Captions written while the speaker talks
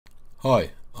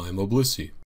Hi, I'm Blisy.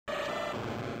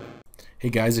 Hey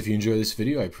guys, if you enjoy this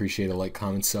video, I appreciate a like,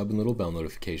 comment, sub, and little bell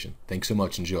notification. Thanks so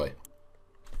much, enjoy.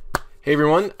 Hey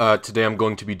everyone, today I'm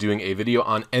going to be doing a video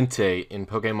on ENTEI in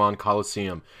Pokemon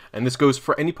Colosseum. And this goes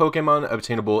for any Pokemon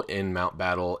obtainable in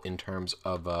Mt.Battle in terms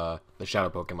of the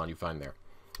Shadow Pokemon you find there.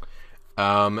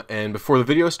 And before the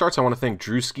video starts, I want to thank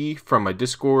Drewski from my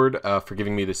Discord for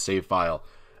giving me this save file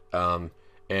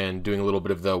and doing a little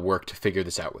bit of the work to figure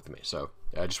this out with me. So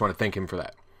I just want to thank him for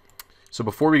that. So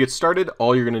before we get started,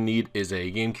 all you're going to need is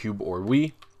a GameCube or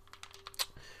Wii.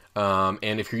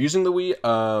 And if you're using the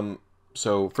Wii,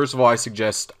 so first of all, I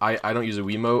suggest I don't use a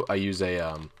Wiimote. I use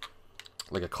a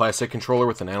like a classic controller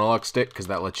with an analog stick because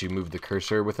that lets you move the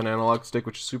cursor with an analog stick,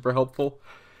 which is super helpful.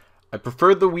 I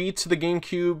prefer the Wii to the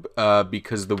GameCube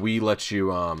because the Wii lets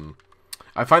you.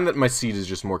 I find that my seed is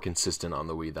just more consistent on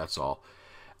the Wii. That's all.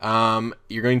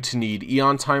 You're going to need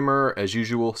Eon Timer as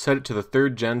usual. Set it to the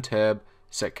 3rd gen tab.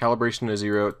 Set calibration to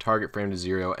 0, target frame to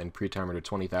 0, and pre-timer to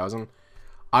 20,000.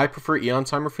 I prefer Eon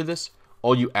Timer for this.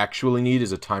 All you actually need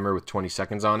is a timer with 20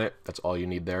 seconds on it. That's all you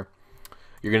need there.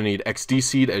 You're going to need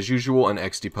XDSeed as usual and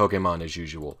XDPokemon as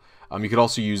usual. You could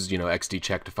also use,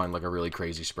 XDCheck to find like a really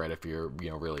crazy spread if you're,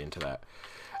 really into that.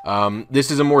 This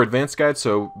is a more advanced guide,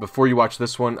 so before you watch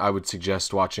this one, I would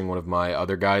suggest watching one of my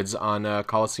other guides on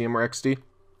Colosseum or XD.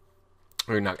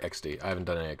 Or not XD. I haven't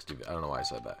done any XD. I don't know why I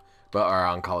said that. But are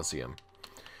on Colosseum.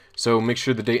 So make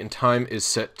sure the date and time is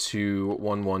set to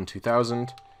 1/1/2000.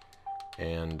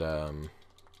 And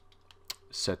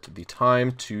set the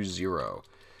time to 0.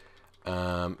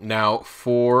 Now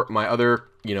for my other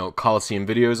Colosseum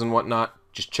videos and whatnot,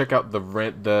 just check out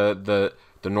the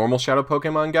normal Shadow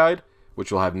Pokemon guide,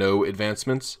 which will have no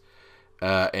advancements,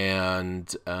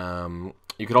 and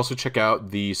you could also check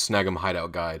out the Snag 'em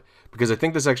Hideout guide, because I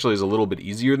think this actually is a little bit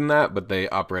easier than that, but they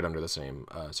operate under the same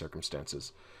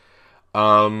circumstances.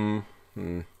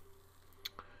 Anything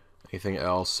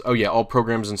else? Oh yeah, all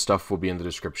programs and stuff will be in the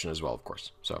description as well, of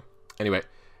course. So anyway,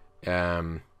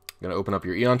 I'm gonna open up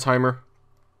your Eon Timer,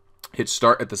 hit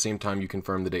start at the same time you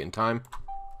confirm the date and time,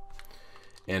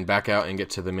 and back out and get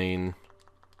to the main.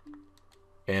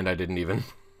 And I didn't even,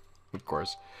 of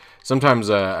course. Sometimes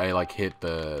I like hit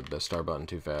the start button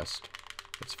too fast.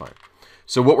 That's fine.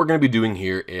 So what we're gonna be doing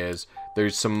here is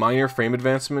there's some minor frame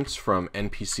advancements from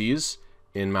NPCs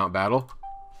in Mt.Battle.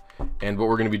 And what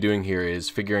we're going to be doing here is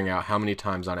figuring out how many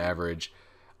times on average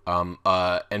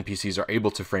NPCs are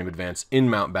able to frame advance in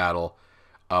Mt.Battle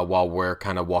while we're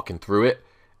kind of walking through it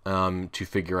to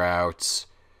figure out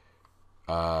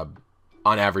on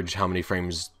average how many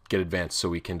frames get advanced, so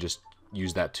we can just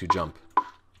use that to jump.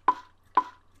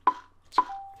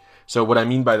 So what I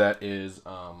mean by that is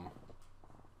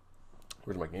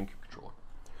where's my GameCube controller?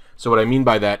 So what I mean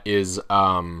by that is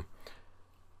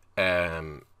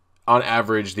on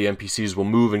average, the NPCs will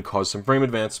move and cause some frame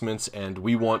advancements, and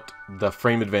we want the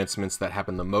frame advancements that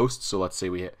happen the most. So let's say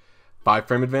we hit 5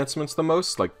 frame advancements the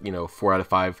most, like 4 out of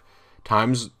 5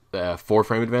 times 4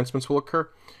 frame advancements will occur.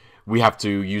 We have to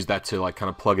use that to like kind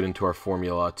of plug it into our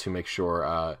formula to make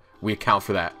sure we account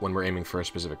for that when we're aiming for a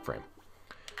specific frame.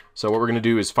 So what we're going to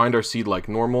do is find our seed like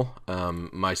normal.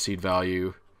 My seed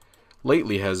value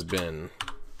lately has been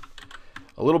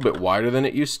a little bit wider than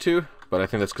it used to, but I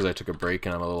think that's because I took a break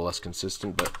and I'm a little less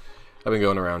consistent, but I've been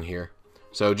going around here.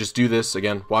 So just do this.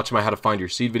 Again, watch my how to find your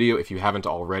seed video if you haven't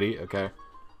already, okay?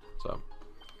 So,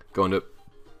 going to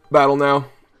battle now.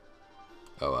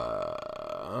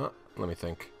 Oh, let me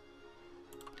think.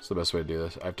 What's the best way to do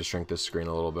this? I have to shrink this screen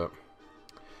a little bit.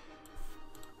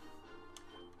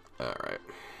 Alright.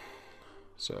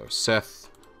 So, Seth,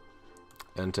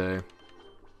 ENTEI,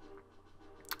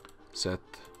 Seth,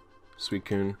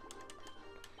 Suicune,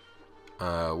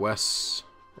 Wes,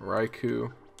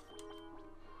 Raikou,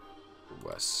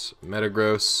 Wes,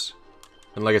 Metagross,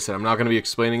 and like I said, I'm not going to be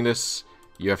explaining this.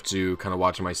 You have to kind of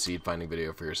watch my seed finding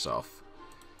video for yourself.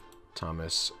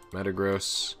 Thomas,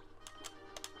 Metagross.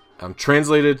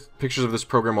 Translated pictures of this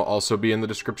program will also be in the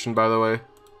description, by the way,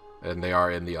 and they are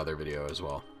in the other video as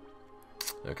well.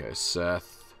 Okay,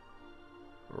 Seth,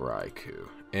 Raikou,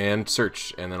 and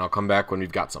search, and then I'll come back when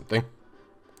we've got something.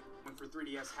 For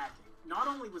 3DS hacking, not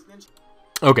only was Ninja.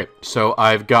 Okay, so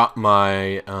I've got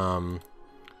my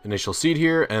initial seed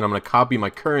here, and I'm going to copy my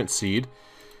current seed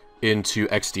into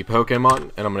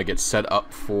XDPokemon, and I'm going to get set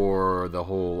up for the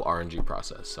whole RNG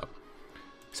process. So,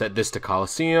 set this to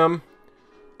Colosseum.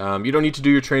 You don't need to do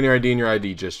your trainer ID and your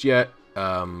ID just yet.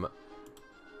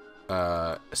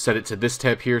 Set it to this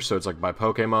tab here, so it's like by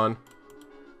Pokemon.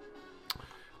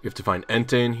 We have to find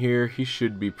ENTEI in here. He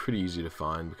should be pretty easy to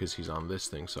find because he's on this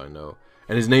thing, so I know.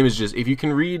 And his name is just, if you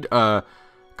can read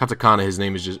Katakana, his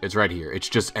name is just, it's right here. It's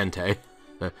just ENTEI.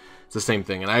 It's the same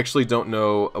thing. And I actually don't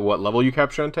know what level you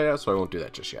capture ENTEI at, so I won't do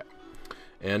that just yet.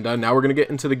 And now we're going to get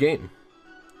into the game.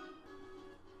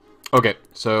 Okay,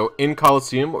 so in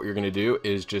Colosseum, what you're going to do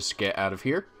is just get out of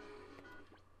here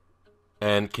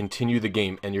and continue the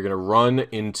game. And you're going to run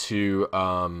into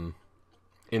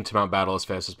Mt.Battle as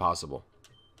fast as possible.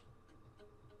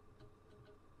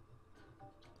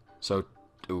 So,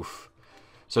 oof.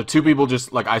 So two people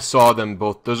just, like, I saw them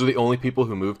both. Those are the only people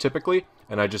who move typically,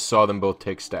 and I just saw them both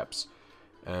take steps.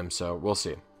 So we'll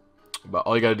see. But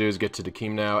all you gotta do is get to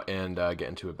Dakeem now and get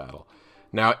into a battle.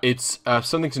 Now, it's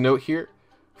something to note here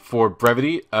for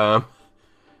brevity.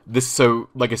 So,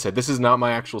 like I said, this is not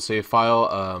my actual save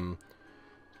file.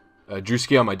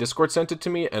 Drewski on my Discord sent it to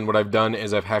me, and what I've done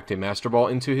is I've hacked a master ball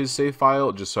into his save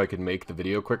file just so I could make the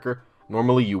video quicker.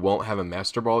 Normally, you won't have a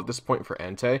master ball at this point for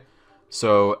ENTEI.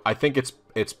 So I think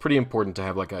it's pretty important to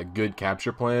have like a good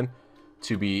capture plan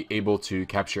to be able to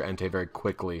capture ENTEI very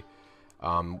quickly,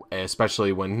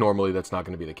 especially when normally that's not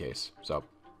going to be the case. So.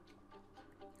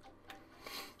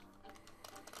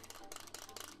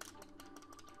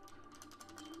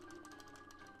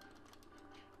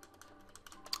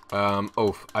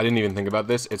 Oh, I didn't even think about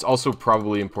this. It's also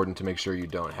probably important to make sure you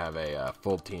don't have a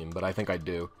full team, but I think I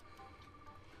do.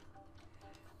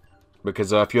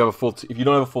 Because if you have if you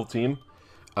don't have a full team,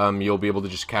 you'll be able to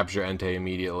just capture ENTEI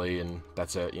immediately, and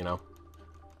that's it, you know.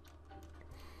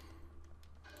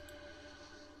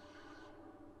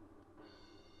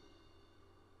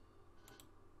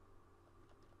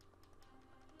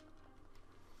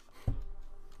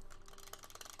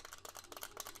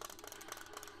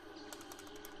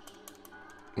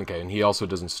 Okay, and he also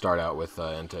doesn't start out with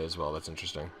ENTEI as well. That's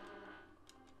interesting.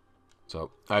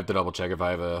 So I have to double check if I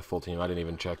have a full team. I didn't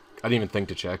even check. I didn't even think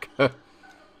to check. Let's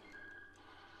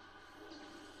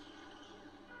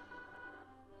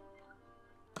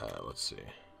see.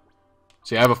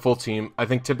 See, I have a full team. I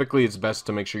think typically it's best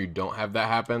to make sure you don't have that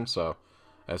happen. So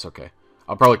that's okay.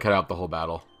 I'll probably cut out the whole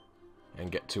battle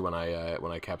and get to when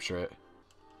I capture it.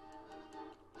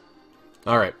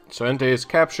 All right. So ENTEI is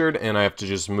captured, and I have to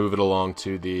just move it along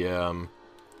to the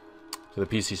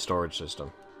PC storage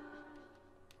system.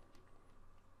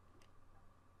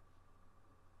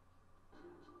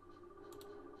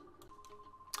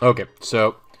 Okay,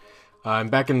 so I'm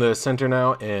back in the center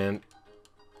now, and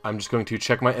I'm just going to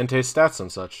check my ENTEI stats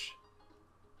and such.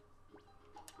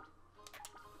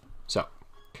 So,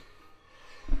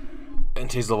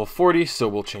 ENTEI's level 40, so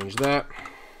we'll change that.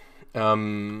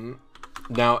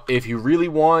 Now, if you really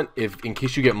want, in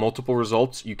case you get multiple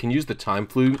results, you can use the time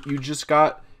flu you just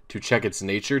got to check its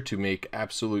nature to make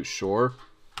absolute sure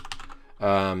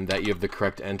that you have the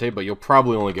correct ENTEI, but you'll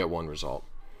probably only get one result.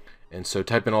 And so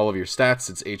type in all of your stats.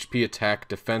 It's HP, attack,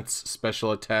 defense, special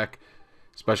attack,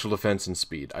 special defense, and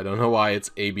speed. I don't know why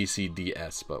it's A, B, C, D,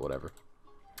 S, but whatever.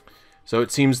 So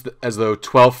it seems as though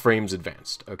 12 frames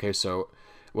advanced. Okay, so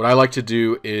what I like to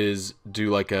do is do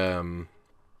like I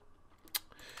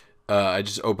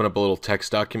just open up a little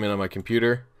text document on my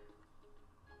computer,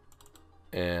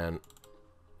 and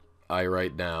I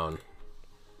write down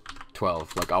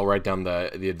 12. Like, I'll write down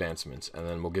the advancements, and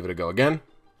then we'll give it a go again.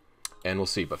 And we'll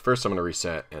see. But first I'm going to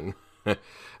reset and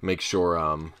make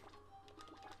sure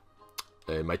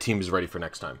my team is ready for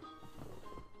next time.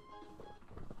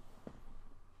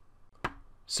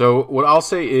 So what I'll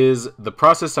say is the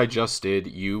process I just did,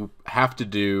 you have to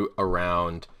do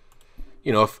around,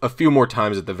 you know, a few more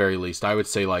times at the very least. I would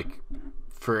say, like,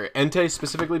 for ENTEI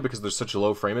specifically, because there's such a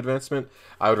low frame advancement,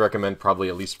 I would recommend probably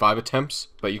at least 5 attempts.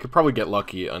 But you could probably get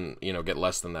lucky and, you know, get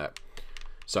less than that.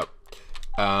 So,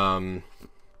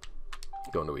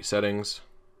 go into settings.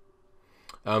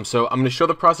 So I'm going to show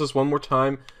the process one more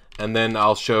time, and then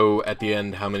I'll show at the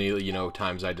end how many, you know,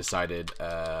 times I decided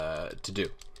to do.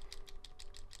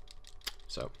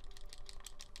 So,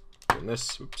 doing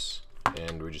this, oops,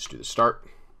 and we just do the start.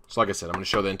 So like I said, I'm going to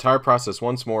show the entire process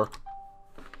once more,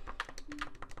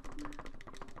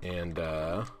 and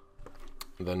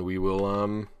then we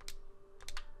will,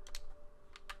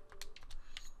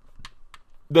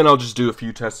 then I'll just do a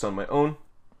few tests on my own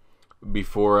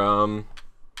before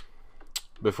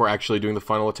actually doing the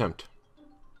final attempt.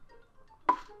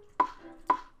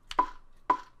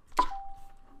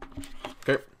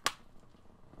 Okay.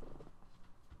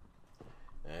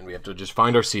 And we have to just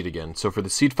find our seed again. So for the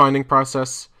seed finding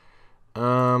process,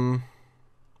 I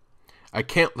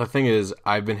can't, the thing is,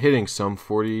 I've been hitting some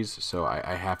 40s, so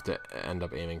I have to end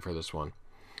up aiming for this one.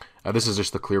 This is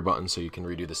just the clear button, so you can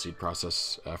redo the seed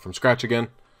process from scratch again.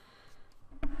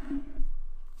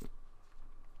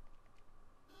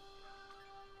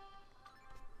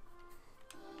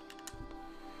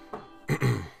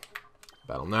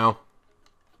 Battle now.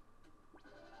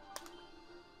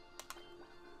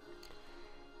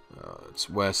 It's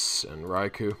Wes and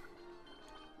Raikou.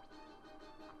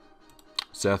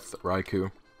 Seth,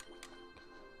 Raikou.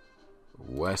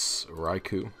 Wes,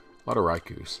 Raikou. A lot of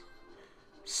Raikous.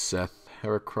 Seth,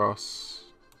 Heracross.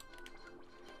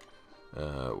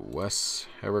 Wes,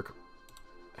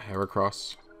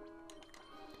 Heracross.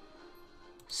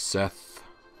 Seth,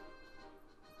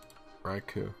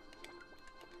 Raikou.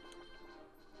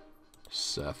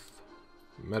 Seth,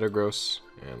 Metagross,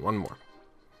 and one more.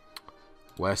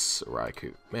 Wes,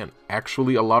 Raikou. Man,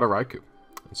 actually a lot of Raikou.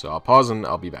 And so I'll pause and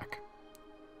I'll be back.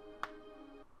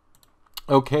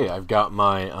 Okay, I've got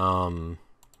my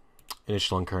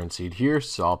initial and current seed here,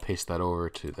 so I'll paste that over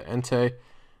to the ENTEI,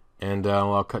 and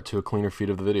I'll cut to a cleaner feed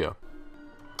of the video.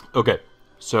 Okay,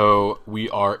 so we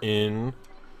are in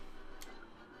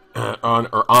on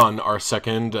our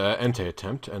second ENTEI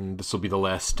attempt, and this will be the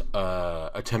last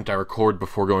attempt I record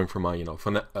before going for my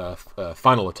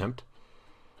final attempt.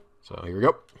 So here we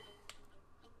go.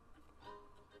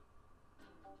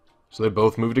 So they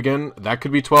both moved again. That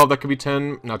could be 12, that could be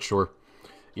 10, not sure.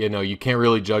 You know, you can't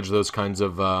really judge those kinds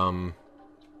of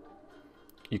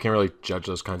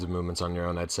movements on your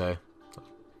own, I'd say.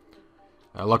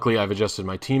 Luckily, I've adjusted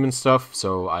my team and stuff,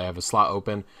 so I have a slot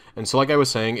open. And so, like I was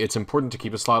saying, it's important to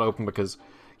keep a slot open because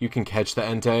you can catch the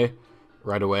ENTEI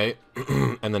right away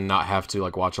and then not have to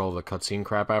like watch all the cutscene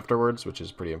crap afterwards, which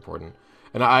is pretty important.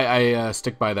 And I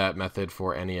stick by that method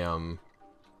for any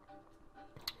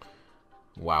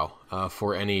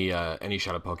for any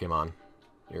shadow Pokemon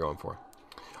you're going for.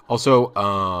 Also,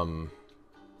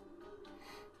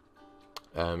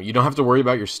 you don't have to worry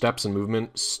about your steps and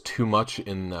movements too much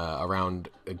in around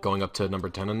going up to number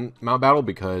 10 in Mt.Battle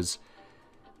because,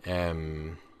 let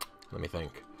me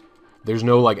think. There's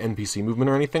no like NPC movement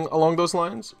or anything along those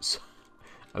lines. So,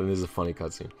 I think this is a funny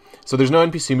cutscene. So there's no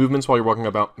NPC movements while you're walking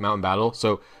about Mt.Battle.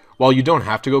 So while you don't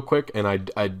have to go quick, and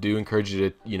I do encourage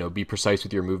you to be precise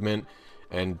with your movement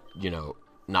and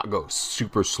not go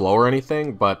super slow or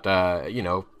anything, but you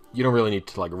don't really need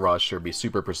to like rush or be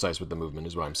super precise with the movement,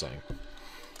 is what I'm saying.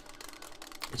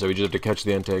 So we just have to catch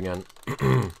the ENTEI again.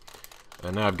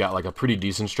 And now I've got like a pretty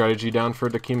decent strategy down for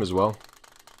Dakim as well.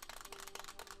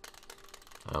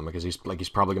 Because he's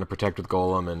probably going to protect with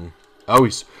Golem and... Oh,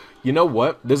 you know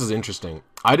what? This is interesting.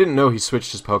 I didn't know he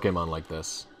switched his Pokemon like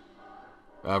this.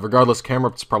 Regardless,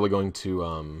 Camerup's probably going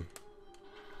to...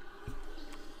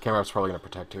 Camerup's probably going to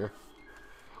protect here.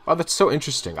 Wow, that's so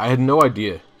interesting. I had no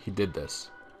idea he did this.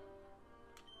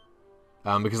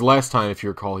 Because last time, if you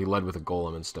recall, he led with a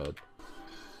Golem instead.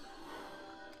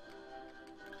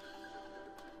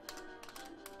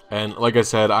 And like I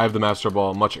said, I have the Master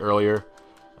Ball much earlier.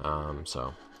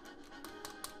 So,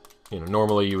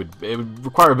 normally it would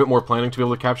require a bit more planning to be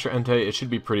able to capture ENTEI. It should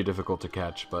be pretty difficult to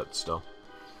catch, but still.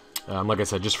 Like I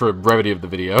said, just for brevity of the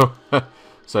video,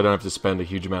 so I don't have to spend a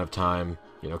huge amount of time,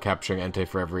 capturing ENTEI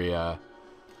for every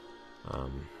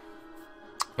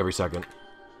second.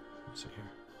 Let's see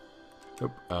here.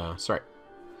 Nope. Sorry.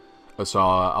 So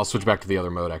I'll switch back to the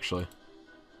other mode actually.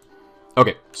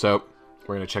 Okay, so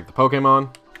we're gonna check the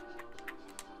Pokemon.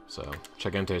 So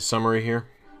check ENTEI's summary here.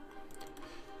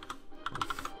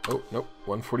 Oh, nope,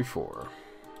 144.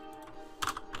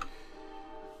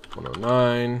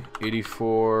 109,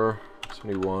 84,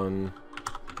 71,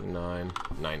 9,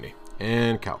 90.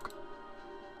 And calc.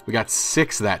 We got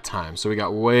 6 that time, so we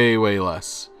got way, way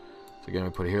less. So again,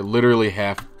 we put it here, literally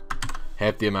half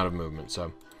the amount of movement.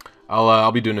 So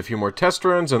I'll be doing a few more test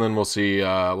runs, and then we'll see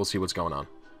what's going on.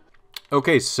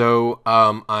 Okay, so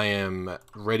I am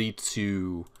ready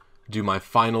to do my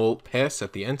final pass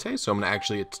at the ENTEI, so I'm going to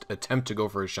actually attempt to go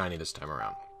for a shiny this time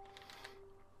around.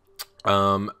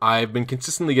 I've been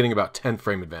consistently getting about 10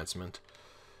 frame advancement,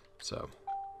 so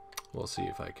we'll see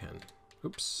if I can,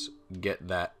 get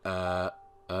that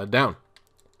down.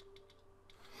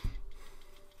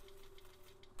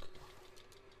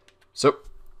 So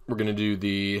we're going to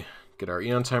do get our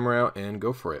Eon Timer out and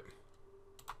go for it.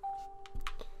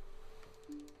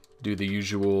 Do the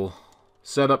usual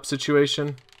setup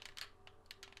situation.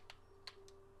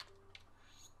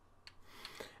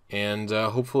 And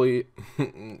hopefully,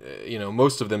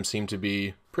 most of them seem to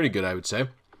be pretty good, I would say.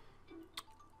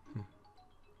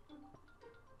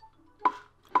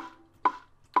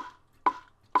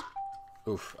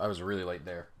 Oof, I was really late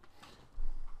there.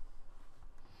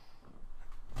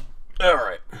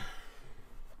 Alright.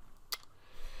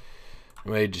 I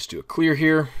may just do a clear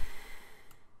here.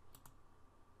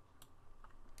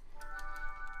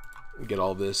 Get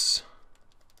all this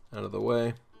out of the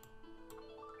way.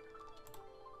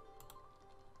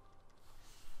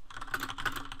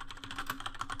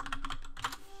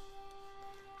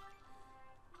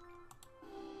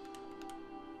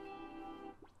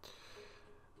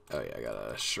 Oh yeah, I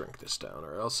gotta shrink this down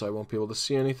or else I won't be able to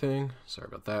see anything. Sorry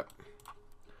about that.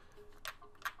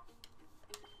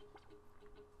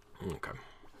 Okay.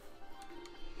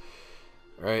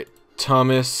 Alright,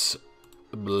 Thomas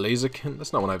Blaziken.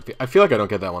 That's not one I feel like I don't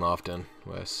get that one often.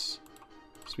 Wes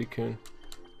Sweetcoon.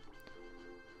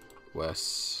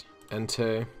 Wes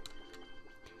ENTEI.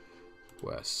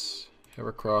 Wes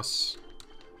Heracross.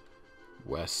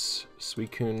 Wes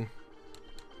Sweetcoon.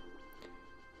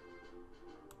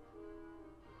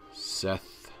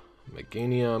 Seth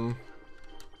Meganium.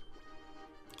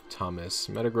 Thomas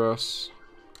Metagross.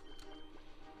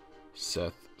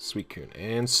 Seth Sweetcoon.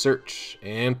 And search.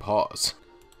 And pause.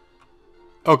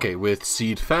 Okay, with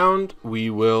seed found,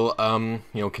 we will,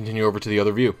 continue over to the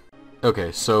other view.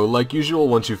 Okay, so like usual,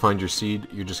 once you find your seed,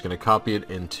 you're just going to copy it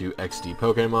into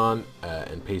XDPokemon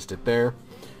and paste it there.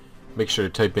 Make sure to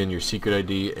type in your secret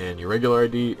ID and your regular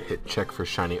ID, hit check for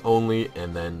shiny only,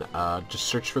 and then just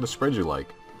search for the spread you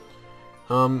like.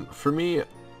 For me,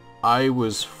 I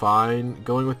was fine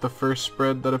going with the first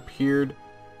spread that appeared.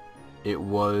 It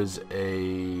was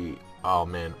a... oh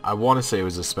man, I want to say it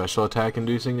was a special attack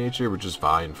inducing nature, which is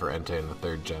fine for ENTEI in the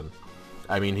 3rd gen.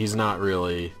 I mean, he's not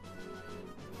really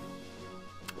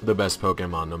the best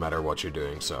Pokemon no matter what you're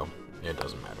doing, so it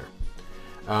doesn't matter.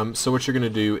 So what you're going to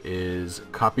do is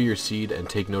copy your seed and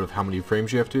take note of how many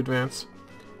frames you have to advance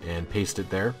and paste it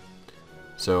there.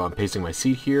 So I'm pasting my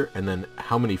seed here, and then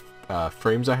how many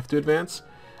frames I have to advance.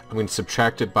 I'm going to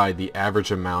subtract it by the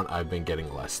average amount I've been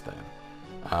getting less than.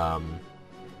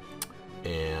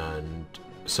 And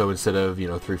so instead of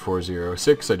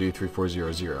 3406, I do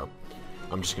 3400.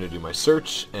 I'm just going to do my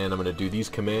search, and I'm going to do these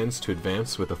commands to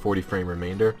advance with a 40 frame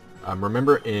remainder.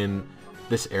 Remember, in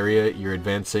this area you're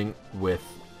advancing with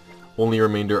only a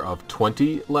remainder of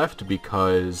 20 left,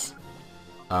 because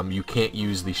you can't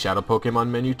use the Shadow Pokemon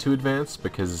menu to advance,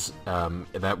 because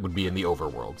that would be in the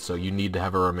overworld. So you need to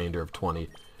have a remainder of 20,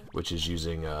 which is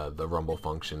using the rumble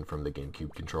function from the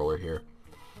GameCube controller here.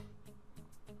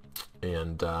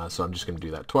 And so I'm just going to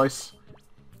do that twice,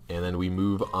 and then we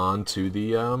move on to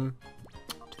the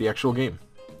actual game.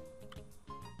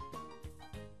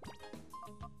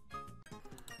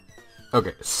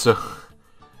 Okay, so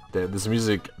this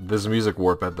music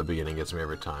warp at the beginning gets me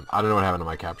every time. I don't know what happened to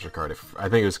my capture card. I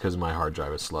think it was because my hard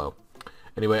drive is slow.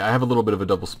 Anyway, I have a little bit of a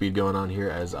double speed going on here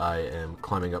as I am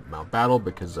climbing up Mt.Battle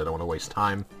because I don't want to waste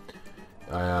time.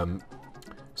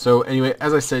 So anyway,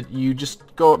 as I said, you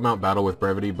just go up Mt.Battle with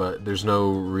brevity, but there's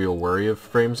no real worry of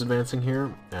frames advancing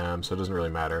here, so it doesn't really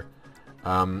matter.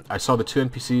 I saw the 2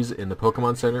 NPCs in the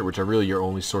Pokemon Center, which are really your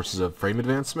only sources of frame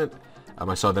advancement.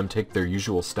 I saw them take their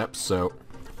usual steps, so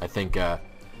I think I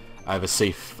have a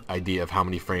safe idea of how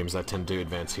many frames I tend to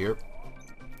advance here.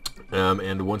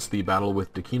 And once the battle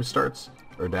with Dakim starts,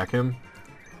 or Dakim,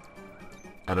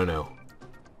 I don't know.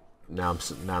 Now I'm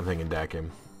thinking Dakim.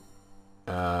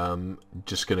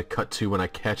 Just gonna cut to when I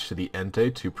catch the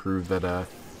ENTEI to prove that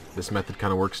this method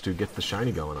kind of works to get the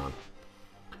shiny going on.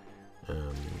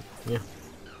 Yeah.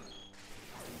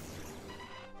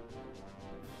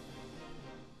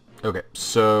 Okay,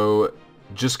 so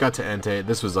just got to ENTEI.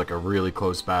 This was like a really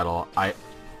close battle.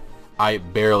 I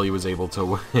barely was able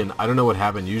to win. I don't know what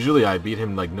happened. Usually I beat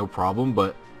him like no problem,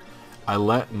 but I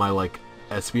let my like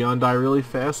Espeon die really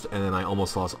fast, and then I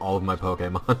almost lost all of my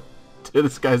Pokemon to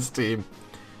this guy's team.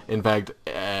 In fact,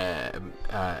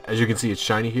 as you can see, it's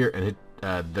shiny here, and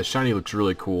the shiny looks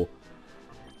really cool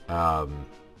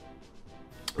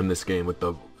in this game with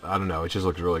the, I don't know, it just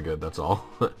looks really good, that's all.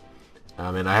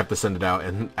 And I have to send it out,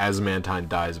 and as Mantine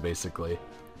dies, basically.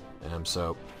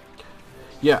 So,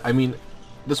 yeah, I mean,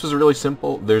 this was really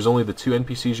simple. There's only the 2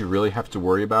 NPCs you really have to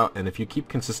worry about, and if you keep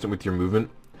consistent with your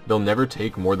movement, they'll never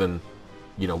take more than,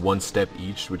 1 step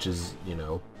each, which is,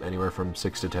 anywhere from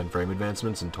 6 to 10 frame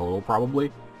advancements in total,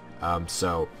 probably.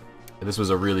 So, this was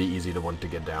a really easy one to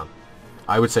get down.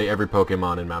 I would say every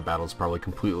Pokemon in Mt.Battle is probably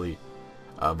completely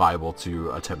viable to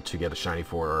attempt to get a shiny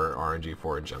for, or RNG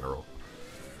for in general.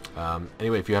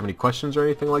 Anyway, if you have any questions or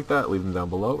anything like that, leave them down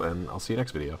below, and I'll see you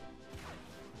next video.